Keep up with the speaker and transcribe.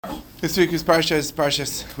This week is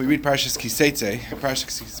Parshas. We read Parshas Ki Saitzei.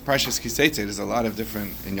 Parshas Ki Saitzei. There's a lot of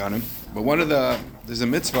different inyanim, but there's a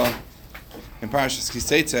mitzvah in Parshas Ki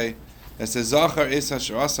Saitzei that says Zachar es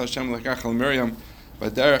asher asa Hashem lekach al Miriam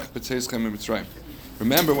b'derech b'tzeischem Mitzrayim.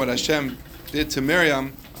 Remember what Hashem did to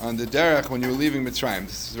Miriam on the derech when you were leaving Mitzrayim.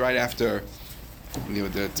 This is right after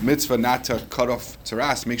the mitzvah not to cut off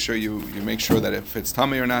taras. Make sure you make sure that if it's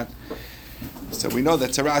tummy or not. So we know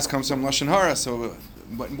that taras comes from lashon hara. So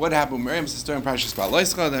what happened with Miriam's sister in Parshas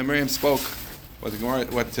Ba'alaischa? That Miriam spoke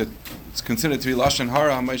it's considered to be lashon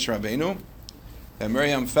hara on Moshe Rabbeinu. That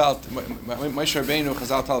Miriam felt Moshe Rabbeinu,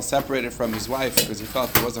 Chazal tells, separated from his wife because he felt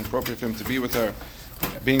it wasn't appropriate for him to be with her,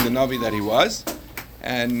 being the Navi that he was.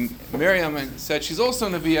 And Miriam said she's also a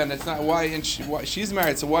Navi, and it's not why she's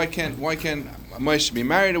married. So why can't Moshe be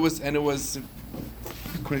married? It was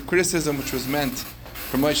criticism which was meant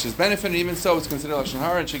for Moshe's benefit, and even so, it's considered lashon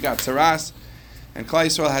hara, and she got tzaras. And Klal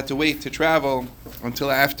Yisrael had to wait to travel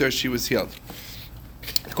until after she was healed.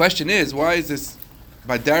 The question is, why is this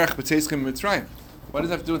B'derech b'tzeischem Mitzrayim? What does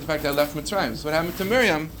that have to do with the fact that I left Mitzrayim? So what happened to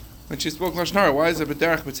Miriam when she spoke lashon hara? Why is it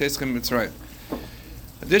B'derech b'tzeischem Mitzrayim?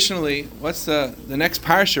 Additionally, what's the next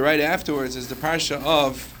parsha right afterwards is the parsha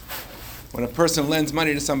of when a person lends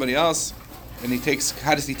money to somebody else, and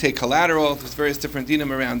how does he take collateral? There's various different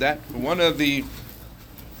dinim around that. But one of the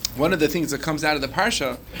things that comes out of the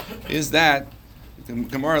parsha is that the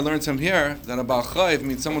Gemara learns from here that a Baal Chayv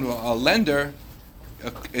means someone who, a lender,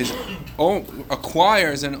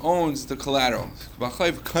 acquires and owns the collateral. Baal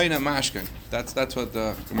Chayv kaina mashkin. That's what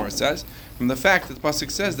the Gemara says. From the fact that the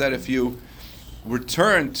pasuk says that if you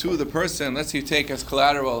return to the person, let's say you take as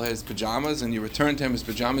collateral his pajamas and you return to him his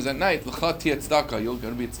pajamas at night, l'chati tzedakah, you're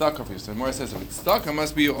going to be tzedakah for you. So the Gemara says if it's tzedakah, it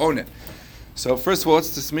must be you own it. So first of all,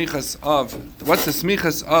 what's the smichas of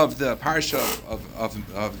the parsha of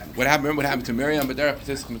what happened? Remember what happened to Miriam, B'derech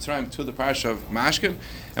b'tzeischem Mitzrayim, to the parsha of Mashkin,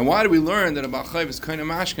 and why do we learn that a Baal Chayv is kind of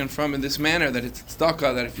Mashkin from in this manner that it's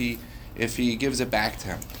tzedakah, that if he gives it back to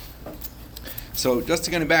him? So just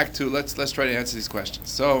to get back to let's try to answer these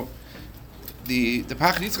questions. So the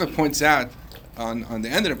Parshas Yitzchak points out on the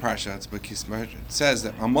end of the parsha, it says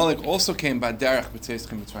that Amalek also came B'derech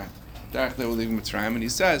b'tzeischem Mitzrayim. Derech, they were leaving Mitzrayim, and he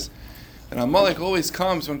says. And Amalek always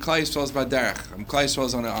comes when Klal Yisrael is B'derech. And Klal Yisrael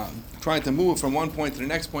is trying to move from one point to the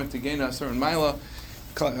next point to gain a certain mila.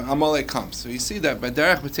 Amalek comes. So you see that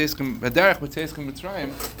B'derech b'tzeischem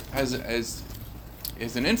Mitzrayim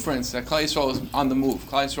is an inference that Klal Yisrael is on the move.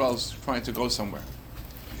 Klal Yisrael is trying to go somewhere.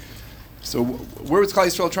 So where was Klal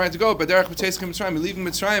Yisrael trying to go? B'derech b'tzeischem Mitzrayim. Leaving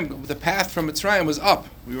Mitzrayim, the path from Mitzrayim was up.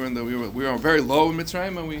 We were very low in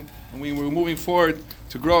Mitzrayim, and we were moving forward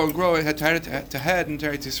to grow and grow. It had to head into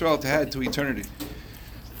Eretz Yisrael, to head to eternity.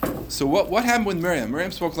 So what happened with Miriam?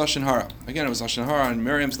 Miriam spoke lashon hara. Again, it was lashon hara on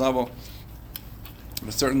Miriam's level,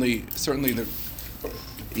 but certainly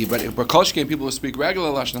but Kolshke people who speak regular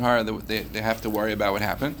lashon hara, they have to worry about what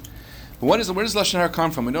happened. But where does lashon hara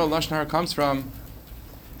come from? We know lashon hara comes from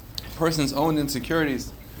a person's own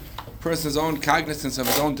insecurities, a person's own cognizance of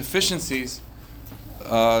his own deficiencies.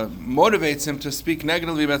 Motivates him to speak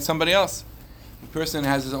negatively about somebody else. The person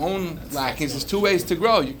has his own lackings. There's two ways to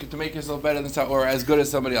grow. You could make yourself better than or as good as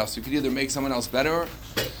somebody else. You could either make someone else better,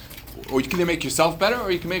 or you can either make yourself better, or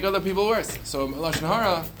you can make other people worse. So lashon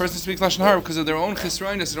hara, person speaks lashon hara because of their own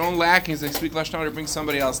chisroinus, their own lackings. They speak lashon hara to bring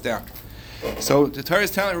somebody else down. So the Torah is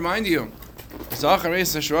telling, remind you,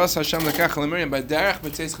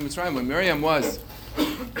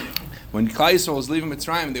 when Klal Yisrael was leaving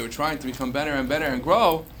Mitzrayim, they were trying to become better and better and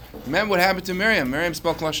grow. Remember what happened to Miriam. Miriam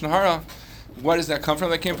spoke lashon hara. Where does that come from?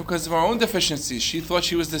 That came because of our own deficiencies. She thought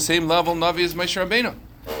she was the same level Navi as Moshe Rabbeinu.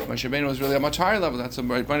 Moshe Rabbeinu was really a much higher level. That's what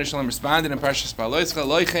Rebbeinu Shalom responded in Parshas Ba'alaischa.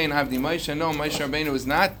 Lo chein havdi Moshe. No, Moshe Rabbeinu is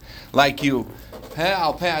not like you.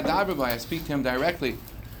 I speak to him directly,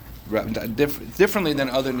 differently than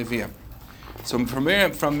other Nevi'im. So from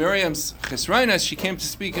Miriam's chisroinus, she came to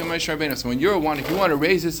speak in Moshe Rabbeinu. So if you want to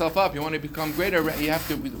raise yourself up, you want to become greater, you have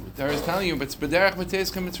to. The Torah is telling you, but it's B'derech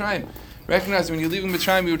b'tzeischem Mitzrayim. Recognize when you're leaving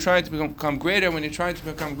Mitzrayim, you're trying to become greater. When you're trying to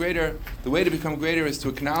become greater, the way to become greater is to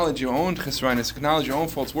acknowledge your own chisroinus, acknowledge your own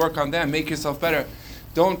faults, work on them, make yourself better.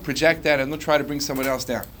 Don't project that and don't try to bring someone else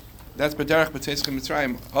down. That's B'derech b'tzeischem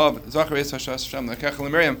Mitzrayim of Zachar es asher Hashem lekach al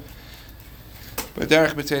Miriam.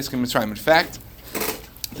 B'derech b'tzeischem Mitzrayim. In fact,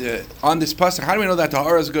 on this pasuk, how do we know that the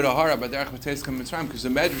hara is good hara B'derech b'tzeischem Mitzrayim? Because the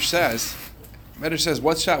Medrash says,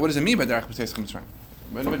 what does it mean by B'derech b'tzeischem Mitzrayim?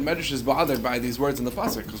 Medrash is bothered by these words in the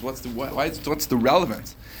pasuk because what's the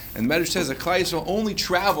relevance? And Medrash says that Klal Yisrael only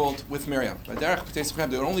traveled with Miriam. B'derech b'tzeischem,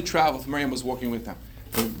 they only traveled if Miriam was walking with them.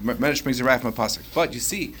 Medrash brings a right from a pasuk. But you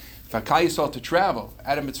see, Fakal Yisrael to travel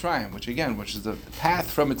out of Mitzrayim, which is the path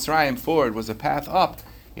from Mitzrayim forward was a path up.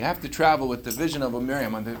 You have to travel with the vision of a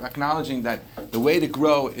Miriam, and acknowledging that the way to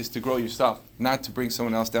grow is to grow yourself, not to bring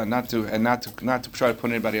someone else down, not to try to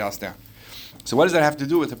put anybody else down. So what does that have to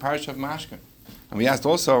do with the Parshas of Mashkin? And we asked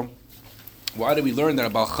also, why do we learn that a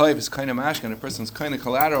Baal Chayv is kind of Mashkin, a person's kind of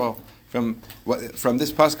collateral from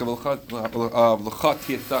this pasuk of l'chat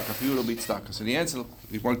tiyat for you to be tzedakah? So the answer,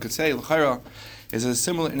 one could say, l'chayra, is a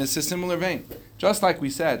similar vein. Just like we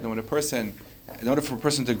said, when in order for a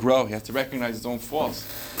person to grow, he has to recognize his own faults.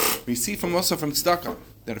 We see also from tzedakah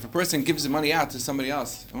that if a person gives the money out to somebody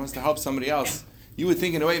else and wants to help somebody else, you would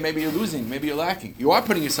think in a way maybe you're losing, maybe you're lacking. You are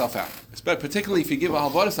putting yourself out. Particularly if you give a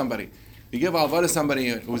halva to somebody. You give a halva to somebody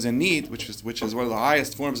who's in need, which is one of the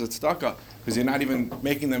highest forms of tzedakah, because you're not even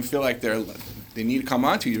making them feel like they need to come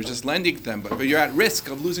onto you. You're just lending to them, but you're at risk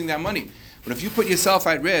of losing that money. But if you put yourself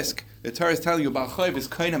at risk, the Torah is telling you Baal Chayv is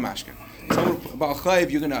kind of mashkin. Baal Chayv,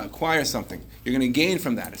 you're going to acquire something. You're going to gain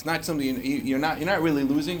from that. It's not something you're not really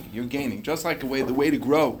losing. You're gaining. Just like the way to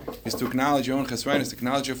grow is to acknowledge your own chesronos, to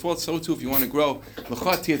acknowledge your faults. So too, if you want to grow,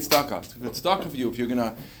 l'chat tiyat tzedakah. It's tzedakah for you if you're going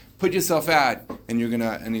to put yourself out and you're going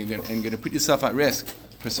to put yourself at risk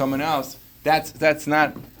for someone else. That's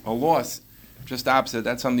not a loss. Just the opposite.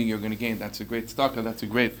 That's something you're going to gain. That's a great tzedakah. That's a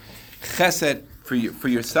great chesed for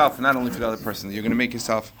yourself, not only for the other person. You're going to make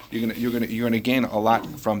yourself. You're going to gain a lot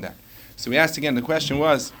from that. So we asked again. The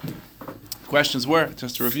questions were,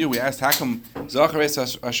 just to review. We asked, how come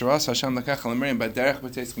Zachares Asheras Hashem Lakach Al Miriam B'derech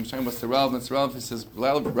B'teis K'Mishayin? What's the relevance? Relevance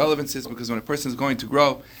is because when a person is going to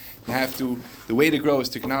grow, you have to. The way to grow is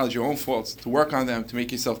to acknowledge your own faults, to work on them, to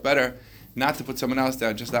make yourself better, not to put someone else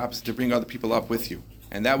down. Just the opposite, to bring other people up with you.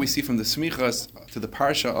 And that we see from the smichas to the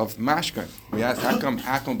parsha of Mashkan. We asked, how come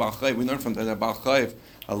Baal Chayv? We learn from that Baal Chayv,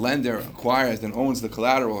 a lender acquires and owns the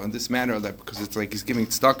collateral in this manner, that because it's like he's giving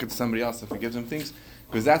tzedakah to somebody else if he gives him things.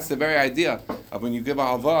 Because that's the very idea of when you give a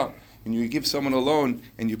halva and you give someone a loan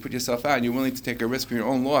and you put yourself out and you're willing to take a risk for your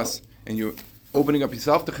own loss and you're opening up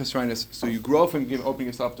yourself to chesronos, so you grow from opening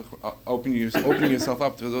yourself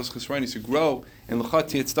up to those chesronos. You grow in l'chat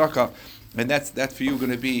tiyat tzedakah, and that's for you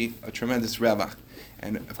going to be a tremendous revach.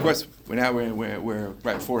 And of course, we're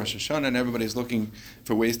right before Rosh Hashanah, and everybody's looking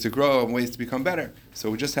for ways to grow and ways to become better. So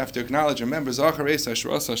we just have to acknowledge, remember, not only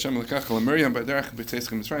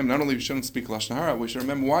we shouldn't speak Lashon Hara, we should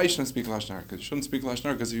remember why you shouldn't speak Lashon Hara. Because you shouldn't speak Lashon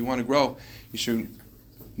Hara because if you want to grow, you should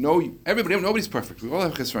know nobody's perfect. We all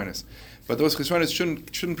have chesronos, but those chesronos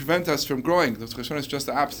shouldn't prevent us from growing. Those chesronos just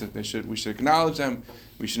the opposite. We should acknowledge them.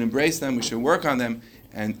 We should embrace them. We should work on them,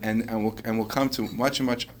 and we'll come to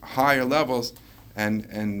much higher levels. And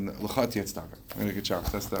l'chat tiyat tzedakah. Good job.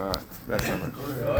 That's